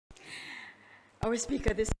Our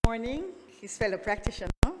speaker this morning, his fellow practitioner,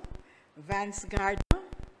 Vance Gardiner,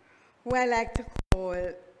 who I like to call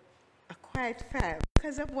a quiet fire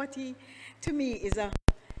because of what he, to me, is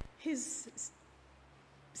his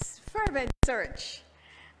fervent search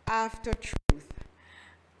after truth,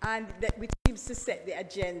 and that which seems to set the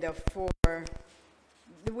agenda for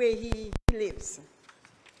the way he lives.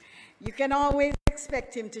 You can always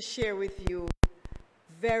expect him to share with you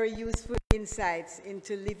very useful insights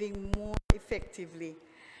into living more effectively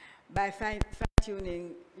by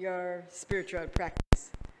fine-tuning your spiritual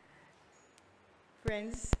practice.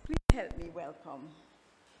 Friends, please help me welcome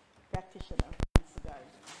practitioner Vance Gardiner.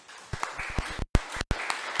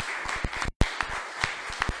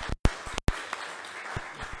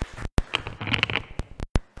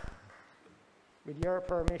 With your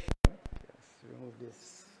permission, just remove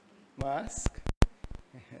this mask.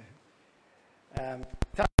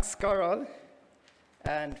 Thanks, Carol.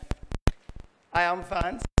 And I am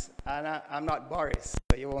Vance, and I'm not Boris,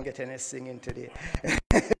 so you won't get any singing today.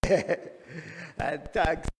 And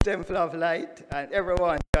thanks, Temple of Light, and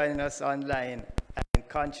everyone joining us online and in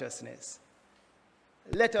consciousness.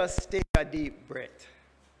 Let us take a deep breath.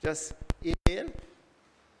 Just inhale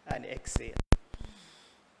and exhale.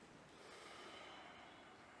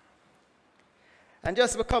 And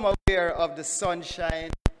just become aware of the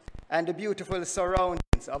sunshine and the beautiful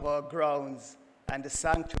surroundings of our grounds and the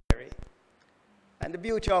sanctuary, and the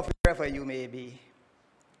beauty of wherever you may be.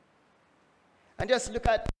 And just look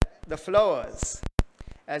at the flowers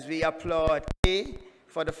as we applaud Kay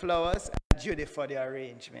for the flowers and Judy for the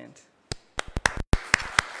arrangement.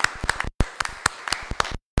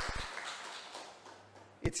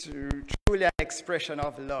 It's truly an expression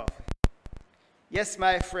of love. Yes,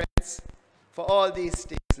 my friends, for all these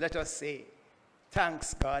things, let us say,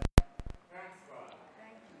 thanks, God.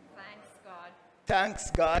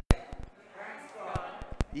 Thanks, God. Thanks, God. Thanks, God. Thanks, God.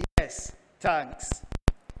 Yes, thanks.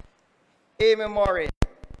 Amy Murray,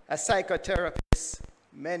 a psychotherapist,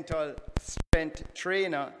 mental strength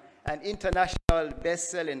trainer, and international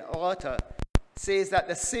best-selling author, says that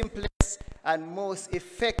the simplest and most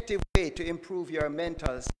effective way to improve your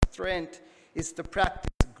mental strength is to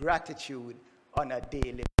practice gratitude on a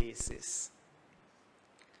daily basis.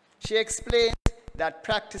 She explains that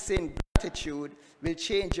practicing gratitude will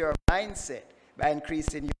change your mindset by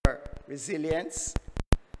increasing your resilience,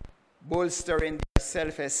 bolstering your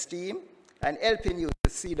self-esteem, and helping you to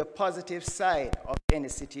see the positive side of any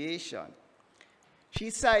situation. She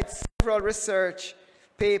cites several research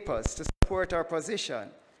papers to support her position,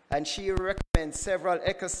 and she recommends several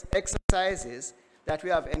exercises that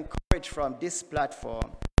we have encouraged from this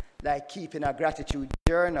platform, like keeping a gratitude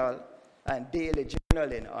journal and daily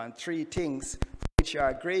journaling on 3 things for which you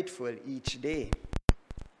are grateful each day.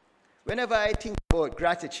 Whenever I think about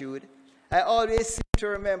gratitude, I always seem to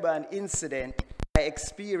remember an incident I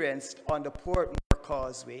experienced on the Portmore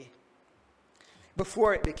Causeway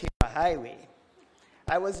before it became a highway.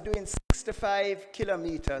 I was doing 65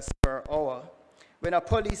 kilometers per hour when a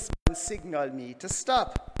policeman signaled me to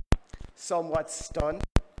stop. Somewhat stunned,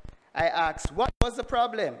 I asked what was the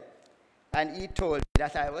problem, and he told me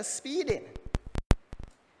that I was speeding.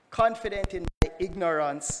 Confident in my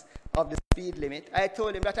ignorance of the speed limit, I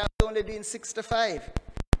told him that I was only doing 65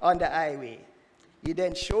 on the highway. He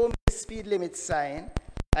then showed me the speed limit sign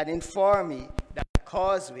and informed me that the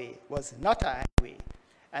causeway was not a highway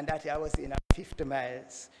and that I was in a 50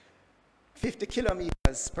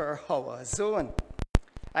 kilometers per hour zone.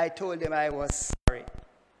 I told him I was sorry.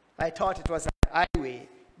 I thought it was a highway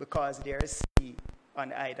because there is speed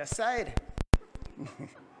on either side.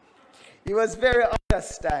 He was very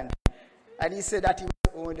understanding, and he said that he was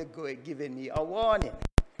only giving me a warning.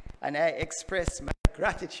 And I expressed my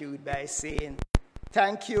gratitude by saying,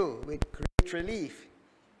 thank you, with great relief.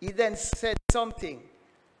 He then said something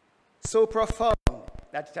so profound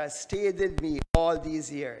that it has stayed with me all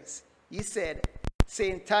these years. He said,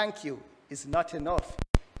 saying thank you is not enough.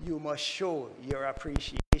 You must show your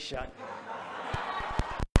appreciation.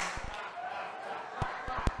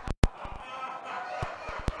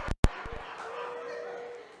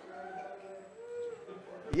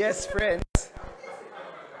 Yes, friends,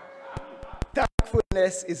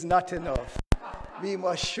 thankfulness is not enough. We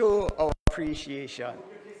must show our appreciation.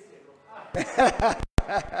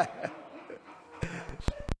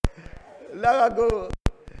 Long ago,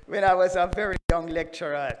 when I was a very young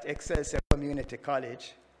lecturer at Excelsior Community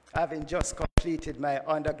College, having just completed my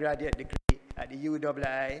undergraduate degree at the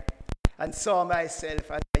UWI, and saw myself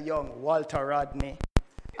as a young Walter Rodney,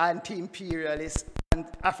 anti-imperialist and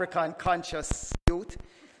African conscious youth,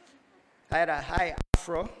 I had a high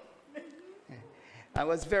afro. I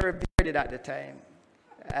was very heard it at the time.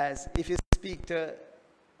 As if you speak to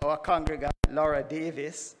our congregant Laura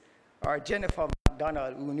Davis or Jennifer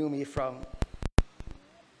McDonald, who knew me from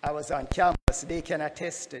I was on campus, they can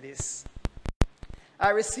attest to this. I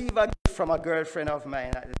received a gift from a girlfriend of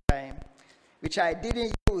mine at the time, which I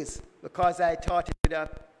didn't use because I thought it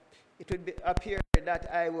would appear that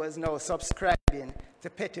I was now subscribing to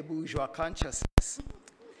petty bourgeois consciousness.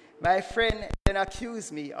 My friend then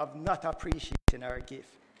accused me of not appreciating her gift.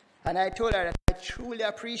 And I told her that I truly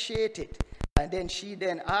appreciate it. And then she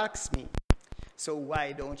then asked me, so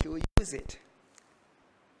why don't you use it?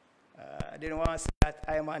 I didn't want to say that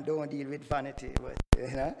I man don't deal with vanity, but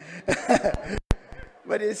you know.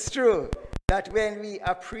 But it's true that when we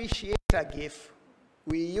appreciate a gift,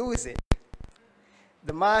 we use it.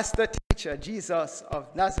 The master teacher, Jesus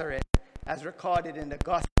of Nazareth, as recorded in the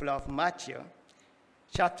Gospel of Matthew,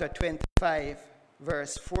 chapter 25,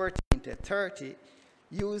 verse 14 to 30,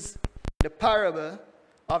 used the parable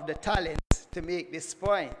of the talents to make this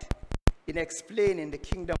point in explaining the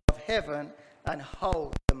kingdom of heaven and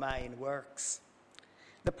how the mind works.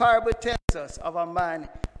 The parable tells us of a man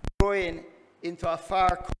going into a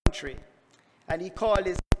far country, and he called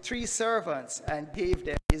his 3 servants and gave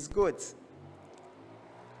them his goods.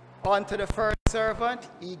 Unto the first servant,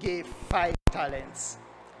 he gave 5 talents.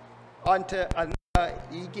 Unto another,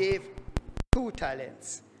 he gave 2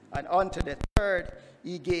 talents. And unto the third,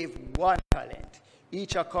 he gave 1 talent,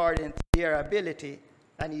 each according to their ability,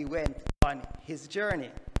 and he went on his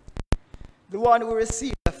journey. The one who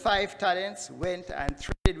received the 5 talents went and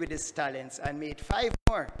traded with his talents and made 5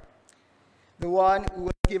 more. The one who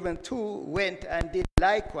was given 2 went and did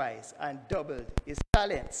likewise and doubled his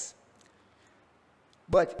talents.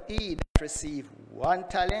 But he that received 1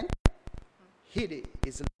 talent hid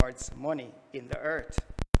his Lord's money in the earth.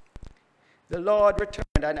 The Lord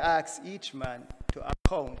returned and asked each man to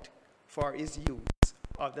account for his use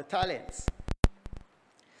of the talents.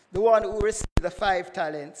 The one who received the 5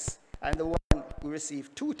 talents and the one who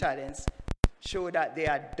received 2 talents showed that they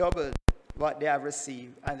had doubled what they have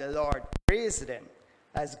received, and the Lord praised them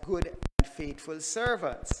as good and faithful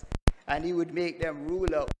servants, and he would make them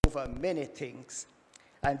ruler over many things,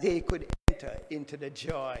 and they could enter into the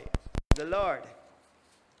joy of the Lord.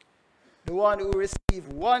 The one who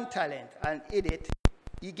received 1 talent and hid it,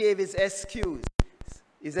 he gave his excuses,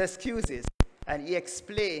 and he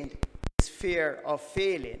explained his fear of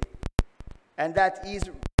failing, and that he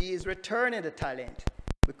is returning the talent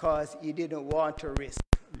because he didn't want to risk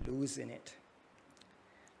losing it.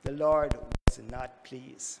 The Lord was not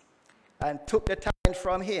pleased and took the talent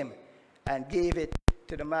from him and gave it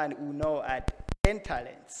to the man who now had 10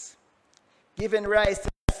 talents, giving rise to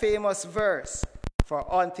the famous verse, for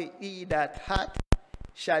unto he that hath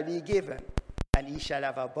shall be given, and he shall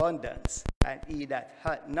have abundance, and he that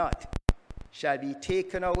hath not shall be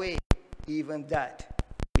taken away even that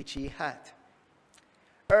which he hath.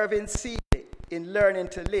 Irving Seeley, in Learning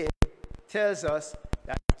to Live, tells us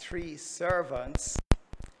that 3 servants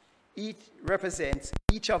each represents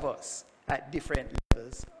each of us at different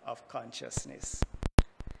levels of consciousness.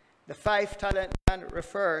 The 5 talent man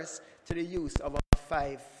refers to the use of our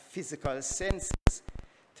 5 physical senses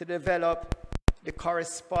to develop the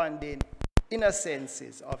corresponding inner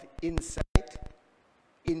senses of insight,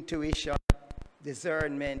 intuition,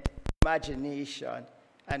 discernment, imagination,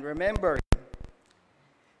 and remembering.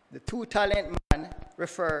 The 2 talent man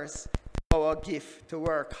refers to our gift to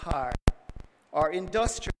work hard, our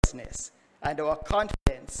industriousness, and our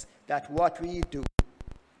confidence that what we do,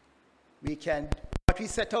 what we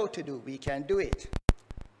set out to do, we can do it.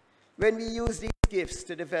 When we use these gifts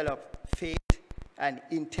to develop faith and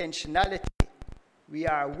intentionality, we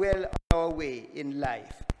are well on our way in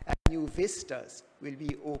life, and new vistas will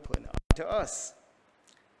be open to us.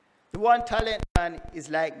 The 1 talent man is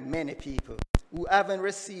like many people who haven't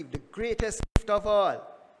received the greatest gift of all,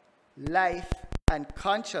 life and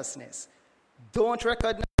consciousness, don't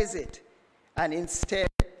recognize it, and instead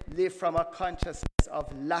live from a consciousness of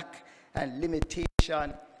lack and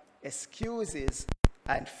limitation, excuses,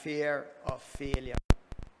 and fear of failure.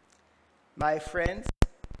 My friends,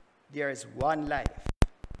 there is one life,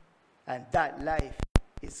 and that life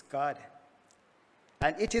is God.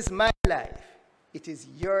 And it is my life, it is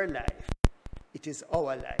your life, it is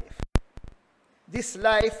our life. This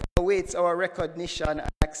life awaits our recognition and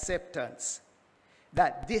acceptance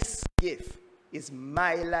that this gift is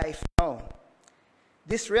my life now.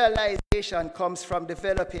 This realization comes from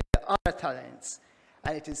developing the other talents,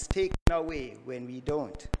 and it is taken away when we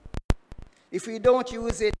don't. If we don't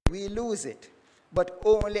use it, we lose it, but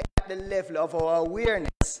only at the level of our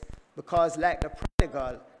awareness, because like the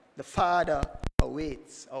prodigal, the father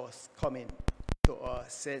awaits us coming to our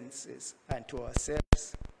senses and to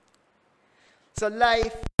ourselves. So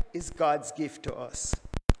life is God's gift to us.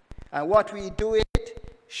 And what we do with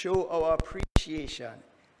it, show our appreciation,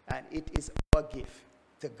 and it is our gift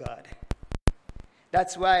to God.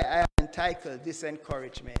 That's why I entitled this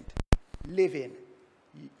encouragement, Living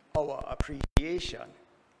Our Appreciation.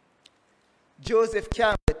 Joseph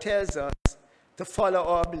Campbell tells us to follow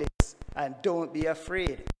our bliss and don't be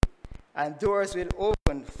afraid. And doors will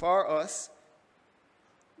open for us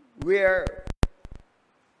where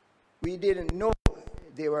we didn't know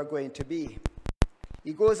they were going to be.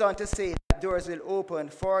 He goes on to say that doors will open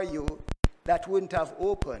for you that wouldn't have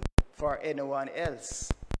opened for anyone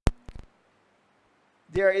else.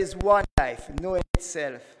 There is one life knowing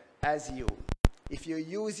itself as you. If you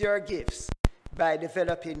use your gifts by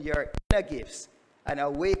developing your inner gifts and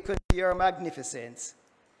awaken to your magnificence,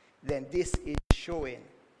 then this is showing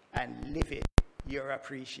and living your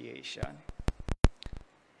appreciation.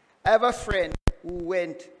 I have a friend who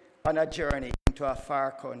went on a journey into a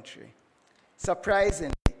far country.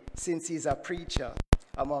 Surprisingly, since he's a preacher,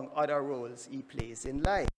 among other roles he plays in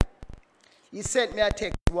life. He sent me a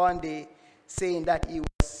text one day saying that he was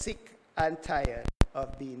sick and tired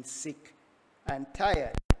of being sick and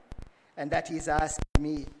tired, and that he's asking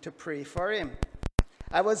me to pray for him.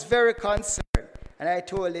 I was very concerned, and I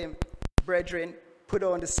told him, brethren, put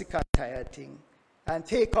on the sick and tired thing, and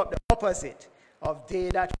take up the opposite of they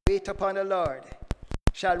that wait upon the Lord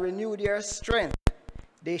shall renew their strength.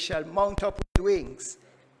 They shall mount up with wings,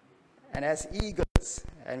 and as eagles,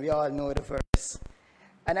 and we all know the verse.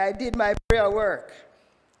 And I did my prayer work,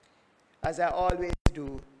 as I always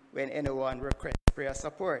do when anyone requests prayer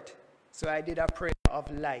support. So I did a prayer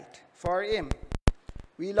of light for him.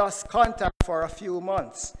 We lost contact for a few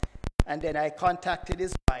months, and then I contacted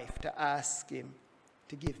his wife to ask him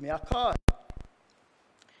to give me a call.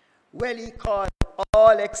 Well, he called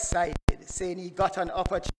all excited, saying he got an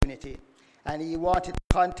opportunity, and he wanted to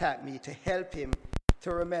contact me to help him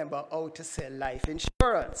to remember how to sell life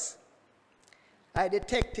insurance. I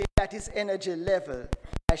detected that his energy level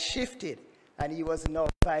had shifted, and he was now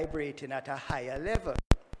vibrating at a higher level.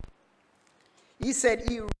 He said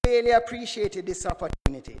he really appreciated this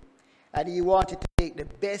opportunity, and he wanted to make the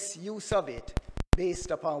best use of it based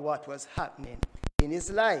upon what was happening in his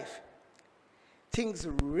life. Things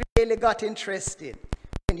really got interesting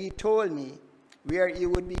when he told me where he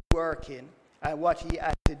would be working and what he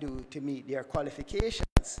had to do to meet their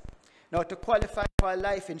qualifications. Now, to qualify for a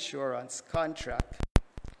life insurance contract,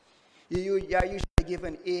 you are usually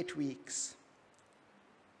given 8 weeks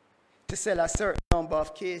to sell a certain number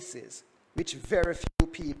of cases, which very few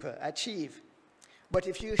people achieve. But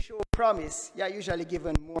if you show promise, you are usually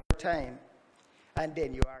given more time, and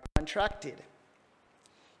then you are contracted.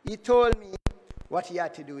 He told me what he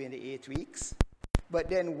had to do in the 8 weeks, but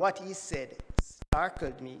then what he said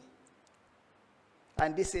startled me.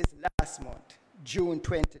 And this is last month, June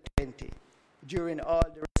 2020, during all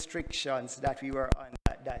the restrictions that we were on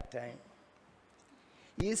at that time.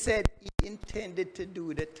 He said he intended to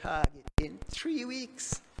do the target in 3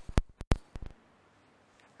 weeks.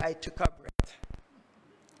 I took a breath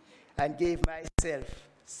and gave myself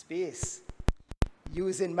space,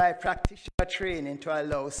 using my practitioner training to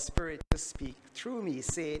allow Spirit to speak through me,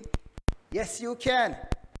 saying, yes, you can,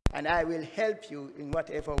 and I will help you in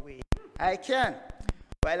whatever way I can.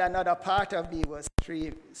 While another part of me was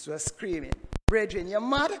screaming, brethren, you're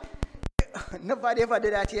mad? Nobody ever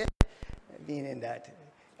did that yet? Meaning that,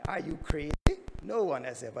 are you crazy? No one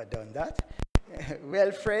has ever done that.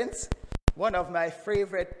 Well, friends, one of my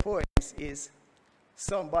favorite poems is,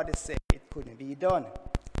 somebody said it couldn't be done.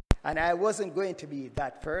 And I wasn't going to be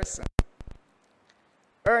that person.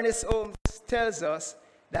 Ernest Holmes tells us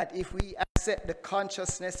that if we accept the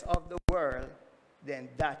consciousness of the world, then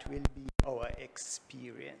that will be our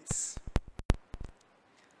experience.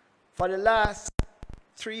 For the last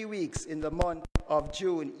 3 weeks in the month of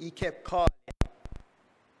June, he kept calling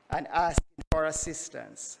and asking for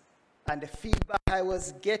assistance. And the feedback I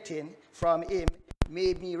was getting from him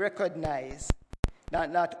made me recognize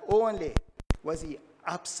that not only was he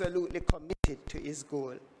absolutely committed to his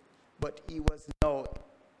goal, but he was now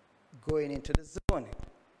going into the zone.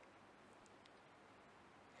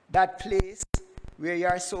 That place where you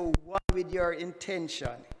are so one with your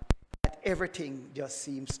intention that everything just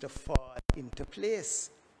seems to fall into place.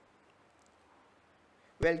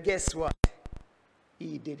 Well, guess what?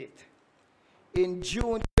 He did it. In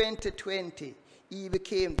June 2020, he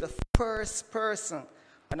became the first person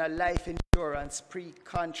on a life insurance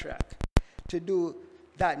pre-contract to do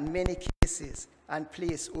that many cases and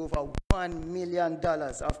place over $1 million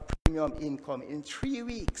of premium income in 3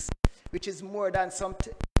 weeks, which is more than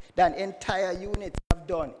than entire units have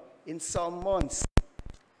done in some months.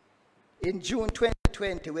 In June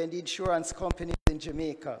 2020, when the insurance companies in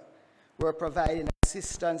Jamaica were providing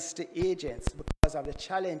assistance to agents because of the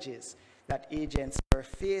challenges that agents were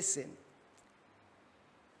facing,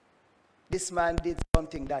 this man did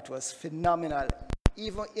something that was phenomenal,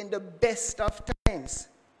 even in the best of times.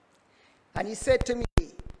 And he said to me,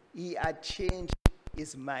 he had changed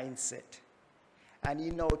his mindset. And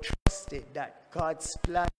he now trusted that God's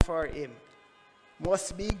plan for him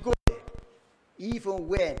must be good, even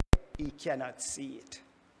when he cannot see it.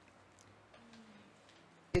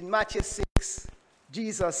 In Matthew 6,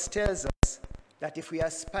 Jesus tells us that if we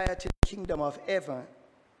aspire to the kingdom of heaven,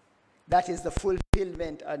 that is the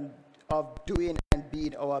fulfillment of doing and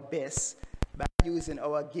being our best by using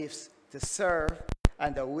our gifts to serve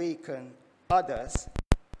and awaken others,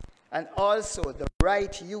 and also the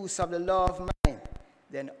right use of the law of mind,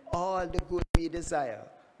 then all the good we desire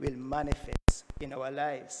will manifest in our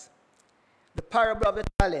lives. The parable of the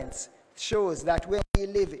talents shows that when we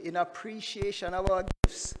live in appreciation of our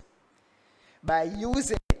gifts, by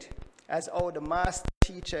using it as how the master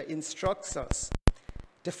teacher instructs us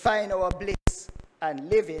to find our bliss and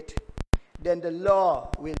live it, then the law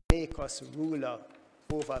will make us ruler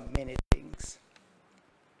over many things.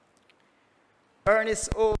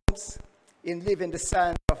 Ernest Holmes, in Living the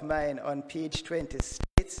Science of Mind on page 20,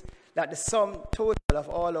 states that the sum total of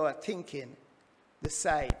all our thinking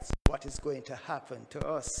decides what is going to happen to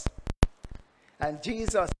us. And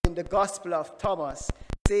Jesus, in the Gospel of Thomas,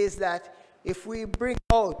 says that if we bring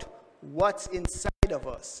out what's inside of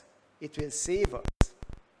us, it will save us.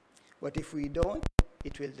 But if we don't,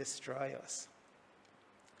 it will destroy us.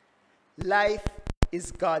 Life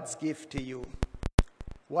is God's gift to you.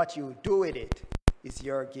 What you do with it is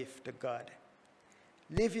your gift to God.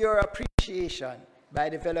 Live your appreciation by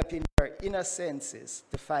developing your inner senses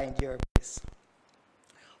to find your bliss.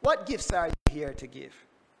 What gifts are you here to give?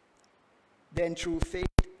 Then through faith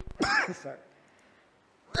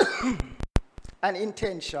and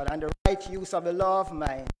intention and the right use of the law of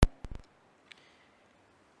mind,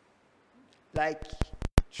 like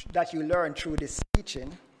that you learn through this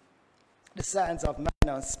teaching, the science of mind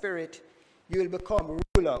and spirit, you will become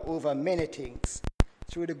ruler over many things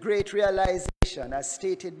through the great realization as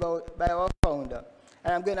stated by our founder.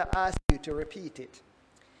 And I'm going to ask you to repeat it.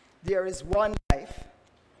 There is one life.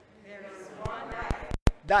 There is one life.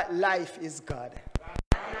 That life is God.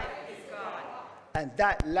 That life is God. And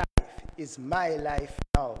that life is my life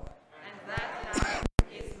now. And that life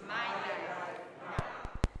is my life now.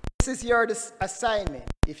 This is your assignment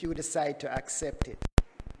if you decide to accept it.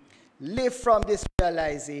 Live from this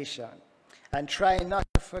realization and try not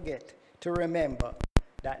to forget to remember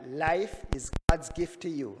that life is God's gift to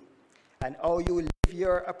you, and how you live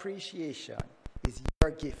your appreciation is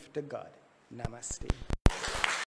your gift to God. Namaste.